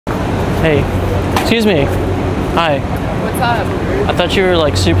Hey, excuse me. Hi. What's up? I thought you were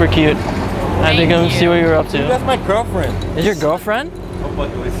like super cute. I think I'm see what you were up to. Dude, that's my girlfriend. Is your girlfriend?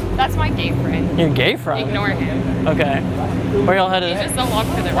 That's my gay friend. Your gay friend? Ignore him. Okay. Where y'all headed? He's just along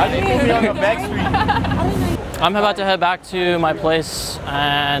for the Why ride. did you put me on the back street? I'm about to head back to my place,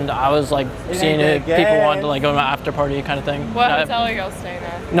 and I was like seeing if people wanted to like go to an after party kind of thing. What hotel are y'all staying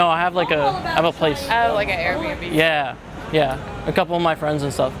at? No, I have like I have a place. Oh, like an Airbnb. Yeah, yeah. A couple of my friends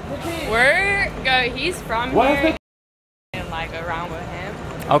and stuff. He's from here and like around with him.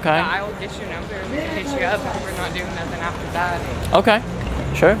 Okay. I will get your number and hit you up if we're not doing nothing after that. Okay.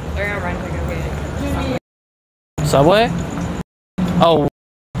 Sure. They're gonna run to go get it. Subway? Oh.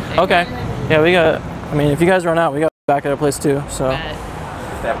 Okay. Yeah, we got. I mean, if you guys run out, we got back at a place too. So. Is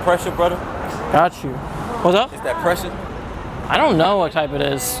that pressure, brother? Got you. What's up? Is that pressure? I don't know what type it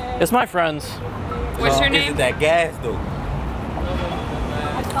is. It's my friends. What's your Is name? it that gas though?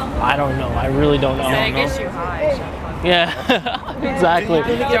 I don't know. I really don't know. It gets you high. Yeah. Exactly.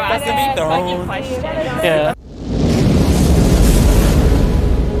 You're asking me fucking questions. Yeah.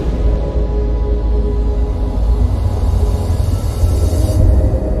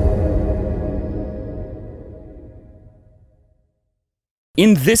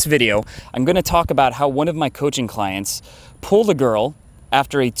 In this video, I'm going to talk about how one of my coaching clients pulled a girl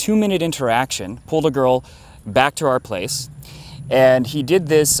after a 2-minute interaction, pulled a girl back to our place, and he did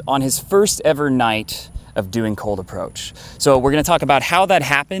this on his first ever night of doing cold approach. So we're going to talk about how that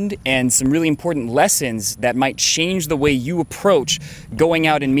happened and some really important lessons that might change the way you approach going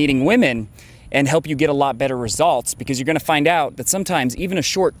out and meeting women and help you get a lot better results, because you're going to find out that sometimes even a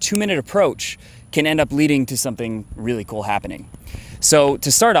short 2-minute approach can end up leading to something really cool happening. So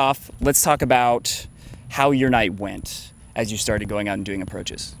to start off, let's talk about how your night went as you started going out and doing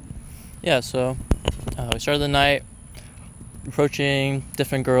approaches. Yeah. So we started the night approaching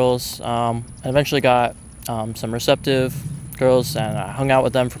different girls. I eventually got some receptive girls, and I hung out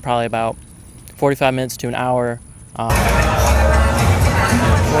with them for probably about 45 minutes to an hour.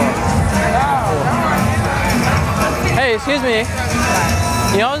 Hey, excuse me.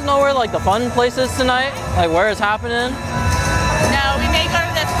 You guys know where like the fun place is tonight? Like where it's happening? No, we may go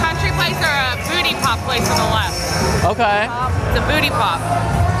to this country place or a booty pop place on the left. Okay. It's a booty pop.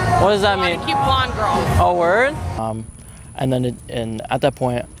 What does that A lot mean? of cute blonde girls. Oh, word? And then and at that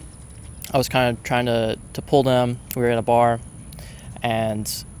point, I was kind of trying to pull them. We were at a bar,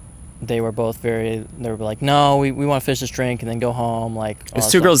 and they were both they were like, no, we want to finish this drink and then go home. Like, There's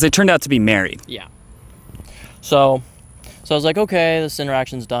two girls, they turned out to be married. Yeah. So I was like, okay, this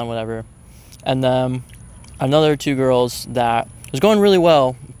interaction's done, whatever. And then another 2 girls that was going really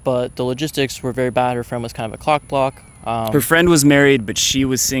well, but the logistics were very bad. Her friend was kind of a clock block. Her friend was married, but she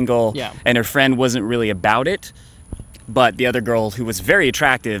was single, Yeah. and her friend wasn't really about it. But the other girl, who was very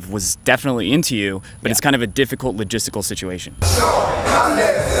attractive, was definitely into you, but Yeah. it's kind of a difficult logistical situation. She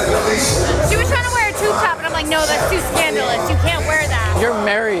was trying to wear a tube top, and I'm like, no, that's too scandalous. You can't wear that. You're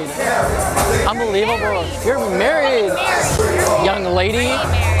married. Unbelievable. You're married, young lady.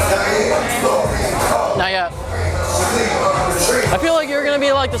 Not yet. I feel like you're gonna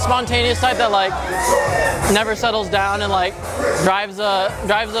be like the spontaneous type that like never settles down and like drives a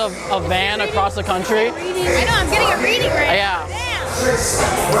van across the country. I know, I'm getting a reading right Yeah. now. Damn.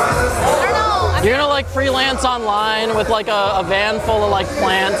 I don't know. You're gonna like freelance online with like a van full of like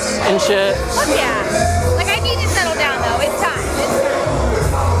plants and shit. Fuck yeah. Like, I need to settle down, though. It's time.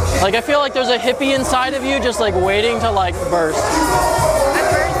 It's time. Like I feel like there's a hippie inside of you just like waiting to like burst.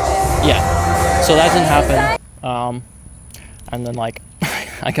 I'm bursting. Yeah. So that didn't happen. And then like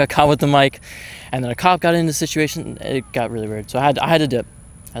I got caught with the mic, and then a cop got into the situation. It got really weird. So I had to dip.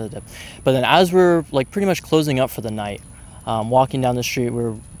 But then as we're like pretty much closing up for the night, walking down the street,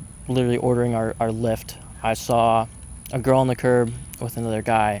 we're literally ordering our lift. I saw a girl on the curb with another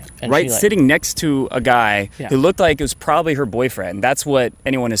guy. And Right, she, like, sitting next to a guy Yeah. who looked like it was probably her boyfriend. That's what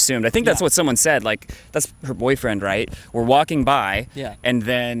anyone assumed. I think that's Yeah. what someone said, like, that's her boyfriend, right? We're walking by, Yeah. and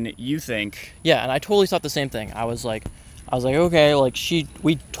then you think... Yeah, and I totally thought the same thing. I was like, okay, like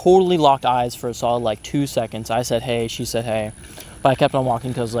we totally locked eyes for a solid like 2 seconds. I said hey, she said hey, but I kept on walking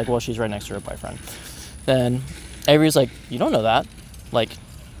because like, well, she's right next to her boyfriend. Then Avery's like, you don't know that, like,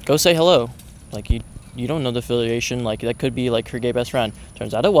 go say hello, like you don't know the affiliation, like that could be like her gay best friend.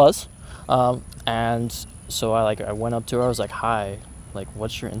 Turns out it was, and so I went up to her. I was like, hi, like,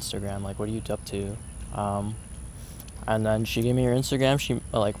 what's your Instagram? Like, what are you up to? And then she gave me her Instagram. She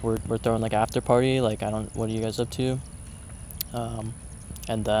like we're throwing like after party. Like, what are you guys up to?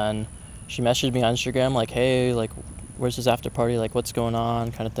 And then she messaged me on Instagram like, hey, like, where's this after party? Like, what's going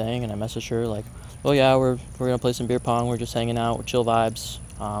on, kind of thing. And I messaged her like, well, yeah, we're gonna play some beer pong. We're just hanging out, we're chill vibes.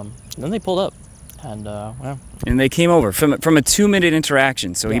 And then they pulled up, and wow. And they came over from a 2-minute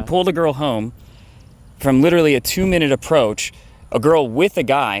interaction. So he Yeah. pulled a girl home from literally a 2-minute approach, a girl with a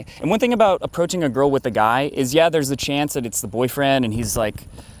guy. And one thing about approaching a girl with a guy is, yeah, there's the chance that it's the boyfriend and he's like,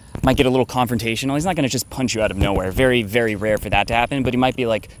 might get a little confrontational. He's not gonna just punch you out of nowhere. Very, very rare for that to happen, but he might be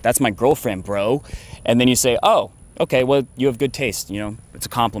like, that's my girlfriend, bro. And then you say, oh, okay, well, you have good taste, you know, it's a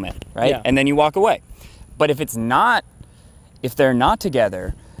compliment, right? Yeah. And then you walk away. But if they're not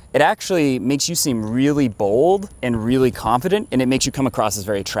together, it actually makes you seem really bold and really confident, and it makes you come across as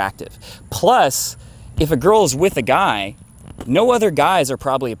very attractive. Plus, if a girl is with a guy, no other guys are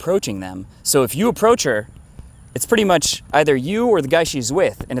probably approaching them. So if you approach her, it's pretty much either you or the guy she's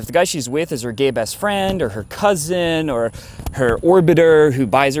with. And if the guy she's with is her gay best friend or her cousin or her orbiter who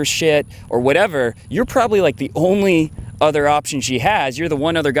buys her shit or whatever, you're probably like the only other option she has. You're the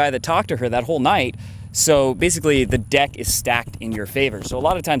one other guy that talked to her that whole night. So basically the deck is stacked in your favor. So a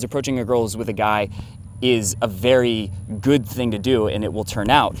lot of times approaching a girl who's with a guy is a very good thing to do, and it will turn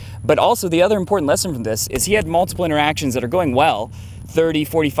out. But also the other important lesson from this is he had multiple interactions that are going well, 30,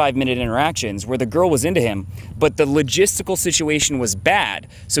 45-minute interactions where the girl was into him, but the logistical situation was bad.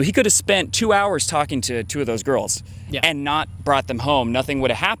 So he could have spent 2 hours talking to 2 of those girls and not brought them home. Nothing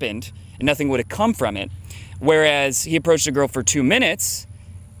would have happened and nothing would have come from it. Whereas he approached a girl for 2 minutes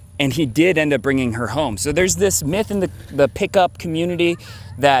and he did end up bringing her home. So there's this myth in the pickup community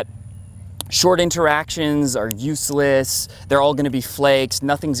that short interactions are useless, they're all gonna be flakes,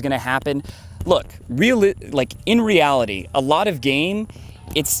 nothing's gonna happen. Look, in reality, a lot of game,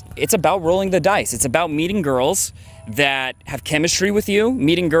 it's about rolling the dice. It's about meeting girls that have chemistry with you,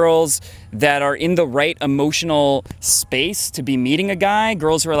 meeting girls that are in the right emotional space to be meeting a guy,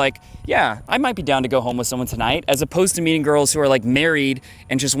 girls who are like, yeah, I might be down to go home with someone tonight, as opposed to meeting girls who are like married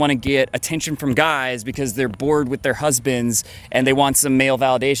and just want to get attention from guys because they're bored with their husbands and they want some male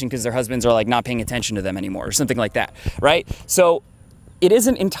validation because their husbands are like not paying attention to them anymore or something like that, right? So it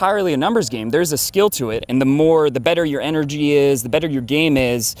isn't entirely a numbers game. There's a skill to it, and the better your energy is, the better your game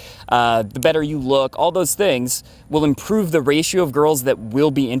is, the better you look, all those things will improve the ratio of girls that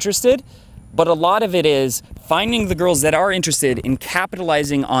will be interested. But a lot of it is finding the girls that are interested and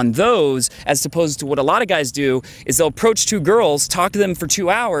capitalizing on those, as opposed to what a lot of guys do is they'll approach 2 girls, talk to them for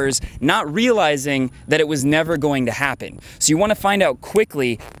 2 hours, not realizing that it was never going to happen. So you want to find out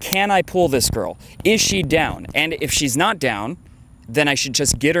quickly, can I pull this girl? Is she down? And if she's not down, then I should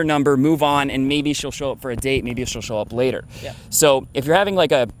just get her number, move on, and maybe she'll show up for a date, maybe she'll show up later. Yeah. So if you're having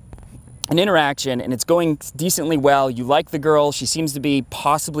like an interaction and it's going decently well, you like the girl, she seems to be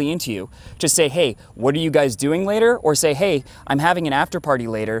possibly into you, just say, hey, what are you guys doing later? Or say, hey, I'm having an after party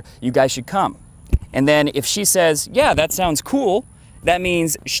later, you guys should come. And then if she says, yeah, that sounds cool, that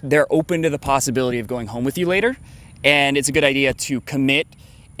means they're open to the possibility of going home with you later, and it's a good idea to commit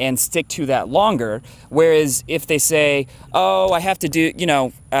and stick to that longer. Whereas if they say, oh, I have to do,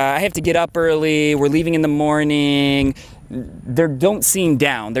 I have to get up early, we're leaving in the morning, they don't seem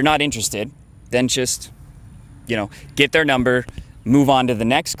down, they're not interested, then just, get their number, move on to the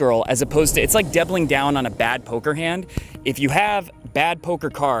next girl, as opposed to, it's like doubling down on a bad poker hand. If you have bad poker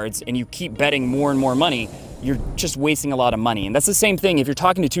cards and you keep betting more and more money, you're just wasting a lot of money. And that's the same thing if you're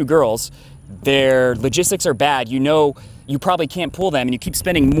talking to 2 girls, their logistics are bad, you probably can't pull them, and you keep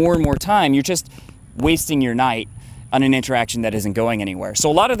spending more and more time, you're just wasting your night on an interaction that isn't going anywhere.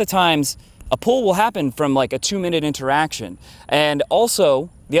 So a lot of the times, a pull will happen from like a 2-minute interaction. And also,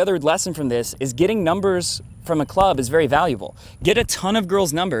 the other lesson from this is getting numbers from a club is very valuable. Get a ton of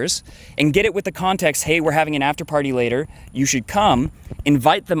girls' numbers and get it with the context, hey, we're having an after party later, you should come,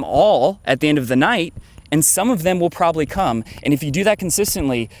 invite them all at the end of the night, and some of them will probably come. And if you do that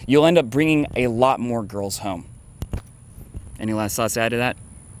consistently, you'll end up bringing a lot more girls home. Any last thoughts to add to that?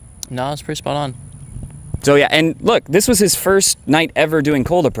 No, it's pretty spot on. So yeah, and look, this was his first night ever doing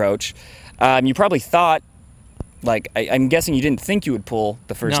cold approach. You probably thought, I'm guessing you didn't think you would pull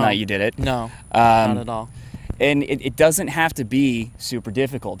the first night you did it. No, not at all. And it doesn't have to be super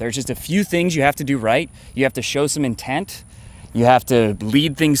difficult. There's just a few things you have to do right. You have to show some intent. You have to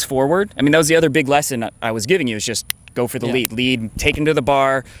lead things forward. I mean, that was the other big lesson I was giving you, is just go for the lead. Lead, take them to the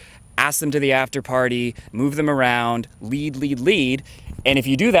bar, ask them to the after party, move them around, lead. And if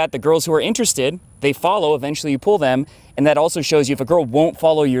you do that, the girls who are interested, they follow, eventually you pull them. And that also shows you if a girl won't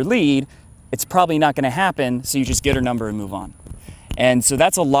follow your lead, it's probably not gonna happen, so you just get her number and move on. And so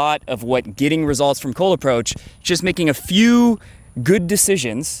that's a lot of what getting results from cold approach, just making a few good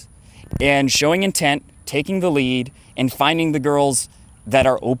decisions and showing intent, taking the lead, and finding the girls that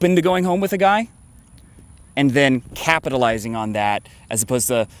are open to going home with a guy, and then capitalizing on that, as opposed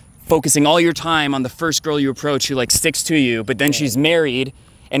to focusing all your time on the first girl you approach who like sticks to you, but then she's married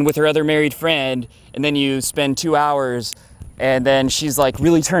and with her other married friend, and then you spend 2 hours and then she's like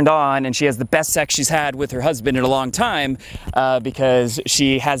really turned on and she has the best sex she's had with her husband in a long time because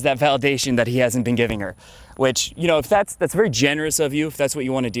she has that validation that he hasn't been giving her. Which, you know, if that's very generous of you, if that's what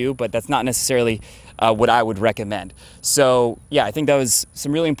you want to do, but that's not necessarily what I would recommend. So yeah, I think that was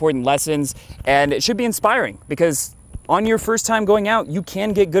some really important lessons, and it should be inspiring because on your first time going out, you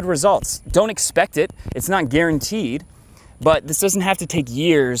can get good results. Don't expect it. It's not guaranteed, but this doesn't have to take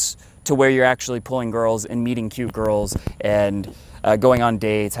years to where you're actually pulling girls and meeting cute girls and going on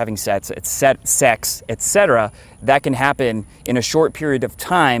dates, having sex, etc. That can happen in a short period of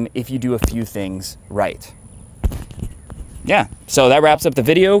time if you do a few things right. Yeah, so that wraps up the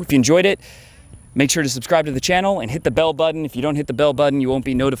video. If you enjoyed it, make sure to subscribe to the channel and hit the bell button. If you don't hit the bell button, you won't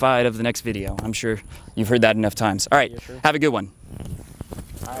be notified of the next video. I'm sure you've heard that enough times. All right, have a good one.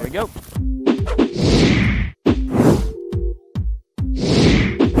 There we go.